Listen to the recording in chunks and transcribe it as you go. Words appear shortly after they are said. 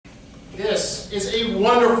This is a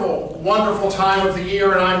wonderful, wonderful time of the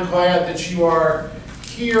year, and I'm glad that you are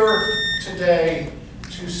here today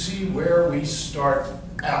to see where we start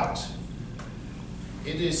out.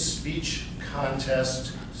 It is speech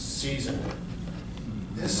contest season.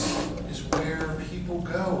 This is where people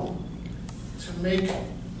go to make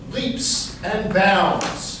leaps and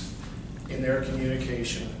bounds in their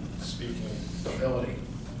communication, speaking ability.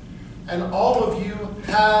 And all of you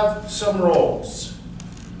have some roles.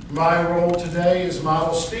 My role today is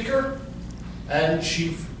model speaker and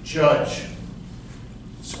chief judge.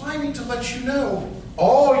 So I need to let you know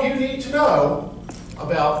all you need to know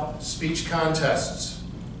about speech contests.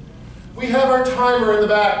 We have our timer in the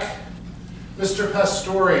back, Mr.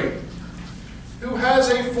 Pastore, who has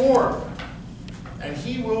a form, and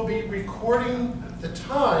he will be recording the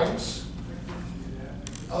times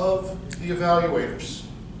of the evaluators.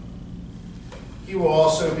 He will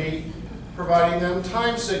also be providing them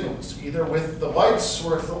time signals, either with the lights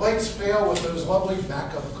or if the lights fail with those lovely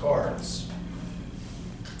backup cards.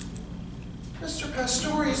 Mr.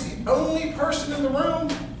 Pastore is the only person in the room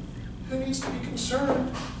who needs to be concerned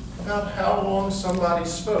about how long somebody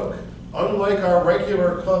spoke. Unlike our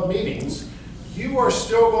regular club meetings, you are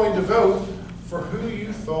still going to vote for who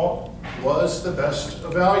you thought was the best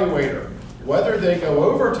evaluator, whether they go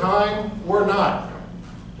over time or not.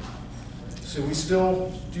 So we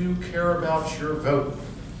still do care about your vote.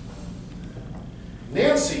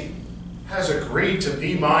 Nancy has agreed to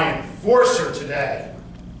be my enforcer today.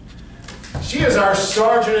 She is our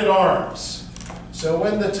sergeant at arms. So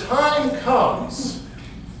when the time comes,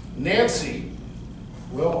 Nancy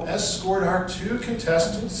will escort our two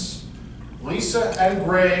contestants, Lisa and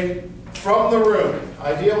Greg, from the room,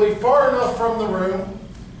 ideally far enough from the room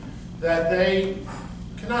that they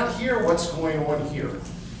cannot hear what's going on here.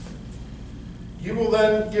 You will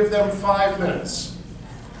then give them 5 minutes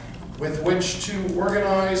with which to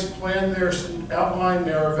organize, plan their, outline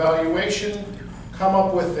their evaluation, come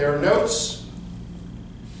up with their notes,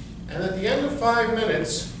 and at the end of 5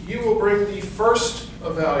 minutes, you will bring the first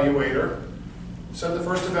evaluator, send the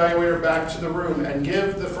first evaluator back to the room and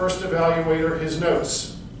give the first evaluator his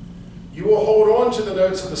notes. You will hold on to the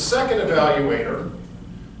notes of the second evaluator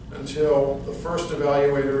until the first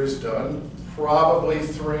evaluator is done, probably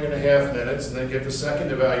 3.5 minutes, and then give the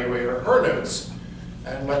second evaluator her notes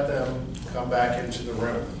and let them come back into the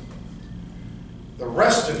room. The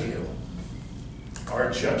rest of you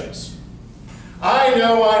are judges. I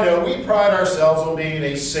know, we pride ourselves on being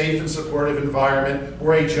a safe and supportive environment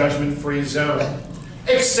or a judgment-free zone,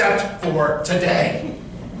 except for today.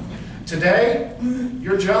 Today,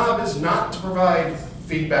 your job is not to provide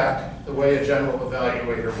feedback the way a general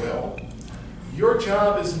evaluator will. Your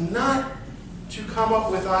job is not to come up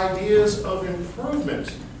with ideas of improvement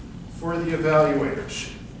for the evaluators.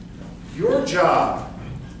 Your job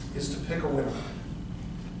is to pick a winner.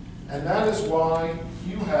 And that is why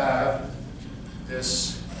you have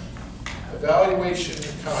this evaluation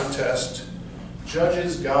contest,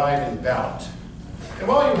 judges guide and ballot. And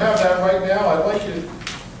while you have that right now, I'd like you to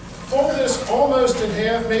fold this almost in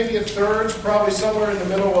half, maybe a third, probably somewhere in the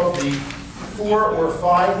middle of the 4 or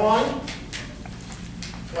 5 line.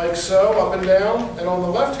 Like so, up and down. And on the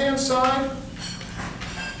left-hand side,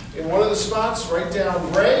 in one of the spots, write down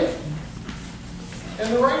Ray.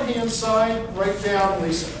 And the right-hand side, write down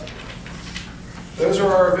Lisa. Those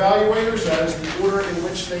are our evaluators. That is the order in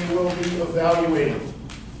which they will be evaluating.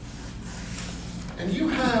 And you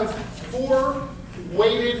have 4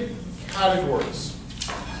 weighted categories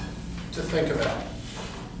to think about.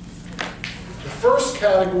 The first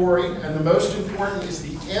category, and the most important, is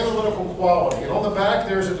the analytical quality. And on the back,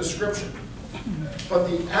 there's a description. But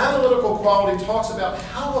the analytical quality talks about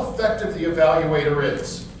how effective the evaluator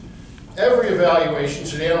is. Every evaluation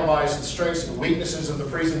should analyze the strengths and weaknesses of the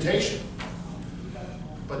presentation.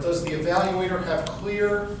 But does the evaluator have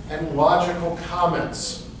clear and logical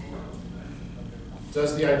comments?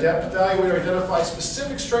 Does the evaluator identify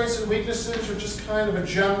specific strengths and weaknesses, or just kind of a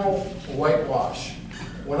general whitewash?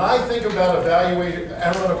 When I think about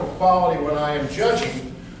analytical quality when I am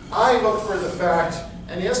judging, I look for the fact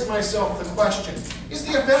and ask myself the question, is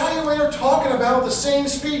the evaluator talking about the same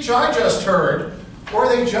speech I just heard, or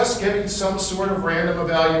are they just giving some sort of random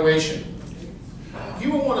evaluation?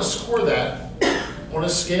 You will want to score that on a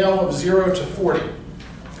scale of 0 to 40.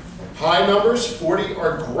 High numbers, 40,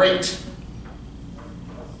 are great.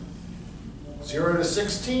 0 to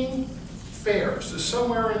 16, fair, so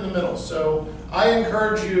somewhere in the middle. So I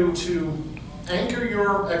encourage you to anchor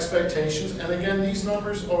your expectations, and again, these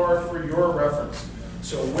numbers are for your reference.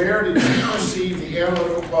 So where did you perceive the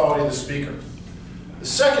analytical quality of the speaker? The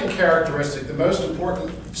second characteristic, second most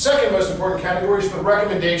important category is the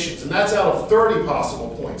recommendations, and that's out of 30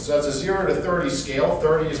 possible points. So that's a 0 to 30 scale.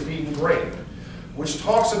 30 is being great, which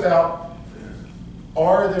talks about,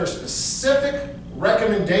 are there specific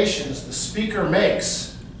recommendations the speaker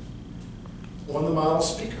makes on the model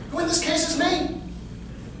speaker, who in this case is me,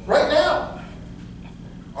 right now?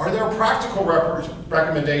 Are there practical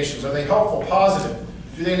recommendations? Are they helpful, positive?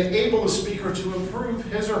 Do they enable the speaker to improve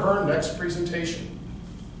his or her next presentation?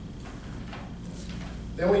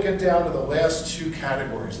 Then we get down to the last two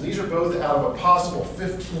categories, and these are both out of a possible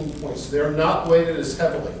 15 points. They're not weighted as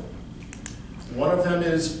heavily. One of them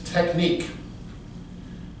is technique.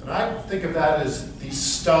 And I think of that as the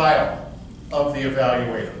style of the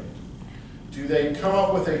evaluator. Do they come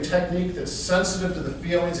up with a technique that's sensitive to the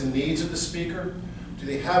feelings and needs of the speaker? Do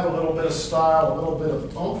they have a little bit of style, a little bit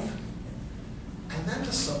of oomph? And then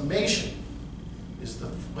the summation is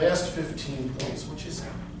the last 15 points, which is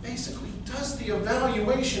basically, does the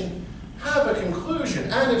evaluation have a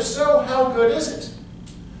conclusion? And if so, how good is it?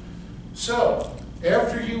 So,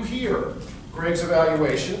 after you hear Greg's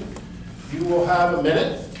evaluation, you will have a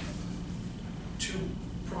minute to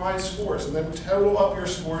provide scores, and then total up your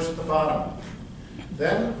scores at the bottom.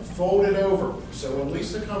 Then fold it over. So when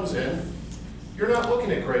Lisa comes in, you're not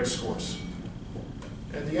looking at Greg's scores.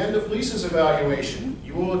 At the end of Lisa's evaluation,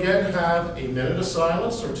 you will again have a minute of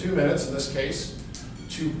silence, or 2 minutes in this case,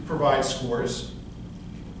 to provide scores.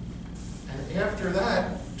 And after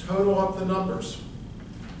that, total up the numbers.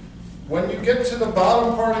 When you get to the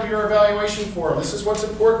bottom part of your evaluation form, this is what's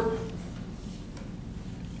important.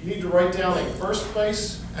 You need to write down a first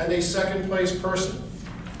place and a second place person.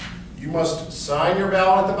 You must sign your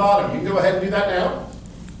ballot at the bottom. You can go ahead and do that now.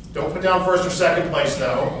 Don't put down first or second place,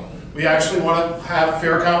 though. We actually want to have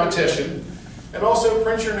fair competition. And also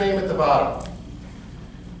print your name at the bottom.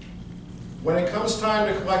 When it comes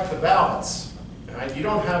time to collect the ballots, you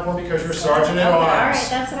don't have one because you're sergeant at arms. All right,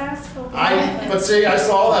 that's what I was hoping. But see, I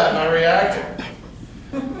saw that and I reacted.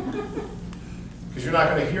 Because you're not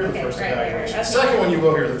going to hear the first evaluation. The second one you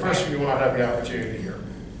will hear. The first one you will not have the opportunity to hear.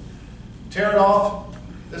 Tear it off.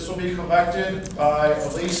 This will be collected by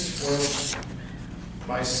Elise or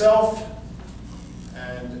myself,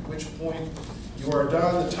 and at which point you are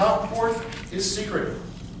done. The top part is secret.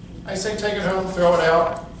 I say take it home, throw it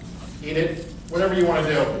out, eat it, whatever you want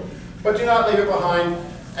to do. But do not leave it behind.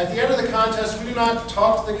 At the end of the contest, we do not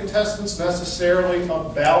talk to the contestants necessarily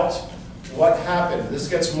about what happened. This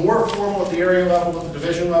gets more formal at the area level, at the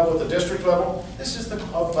division level, at the district level. This is the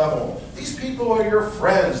club level. These people are your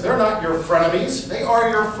friends. They're not your frenemies. They are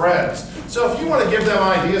your friends. So if you want to give them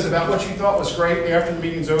ideas about what you thought was great after the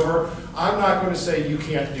meeting's over, I'm not going to say you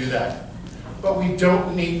can't do that. But we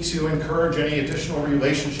don't need to encourage any additional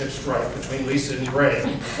relationship strife between Lisa and Greg,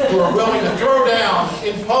 who are willing to throw down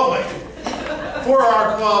in public for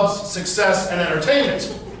our club's success and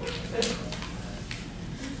entertainment.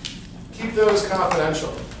 Keep those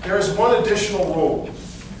confidential. There is one additional rule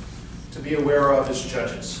to be aware of as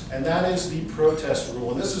judges, and that is the protest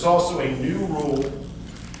rule. And this is also a new rule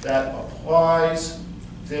that applies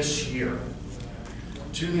this year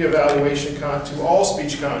to the evaluation to all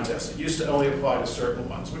speech contests. It used to only apply to certain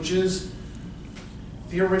ones, which is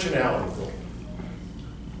the originality rule.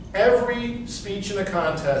 Every speech in a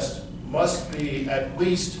contest must be at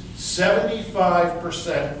least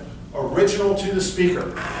 75% original to the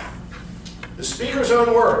speaker. The speaker's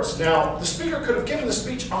own words. Now, the speaker could have given the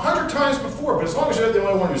speech 100 times before, but as long as you're the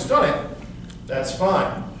only one who's done it, that's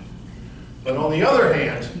fine. But on the other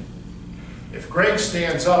hand, if Greg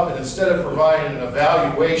stands up and instead of providing an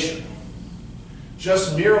evaluation,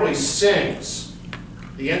 just merely sings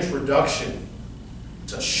the introduction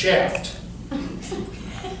to Shaft,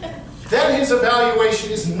 then his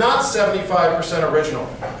evaluation is not 75% original,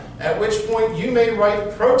 at which point you may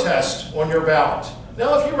write protest on your ballot.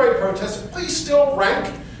 Now, if you write protest, please still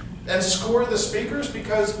rank and score the speakers,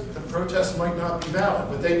 because the protest might not be valid,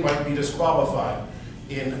 but they might be disqualified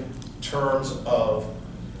in terms of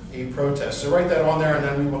a protest. So write that on there, and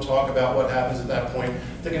then we will talk about what happens at that point.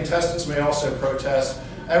 The contestants may also protest.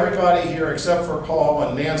 Everybody here except for Paul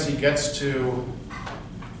and Nancy gets to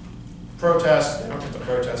protest. They don't get to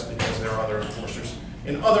protest because there are other enforcers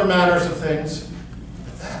in other matters of things.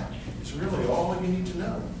 But that is really all you need to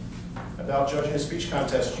know about judging a speech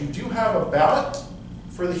contest. You do have a ballot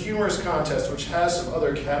for the humorous contest, which has some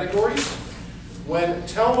other categories. When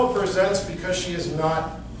Telma presents, because she is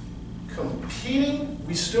not competing,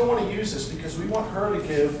 we still want to use this because we want her to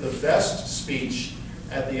give the best speech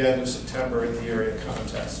at the end of September in the area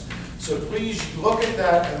contest. So please look at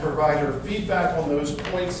that and provide her feedback on those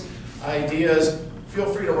points, ideas, feel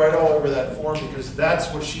free to write all over that form, because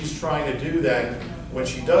that's what she's trying to do then when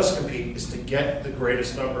she does compete, is to get the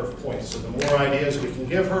greatest number of points. So the more ideas we can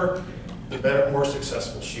give her, the better, more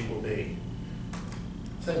successful she will be.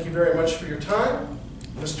 Thank you very much for your time.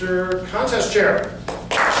 Mr. Contest Chair.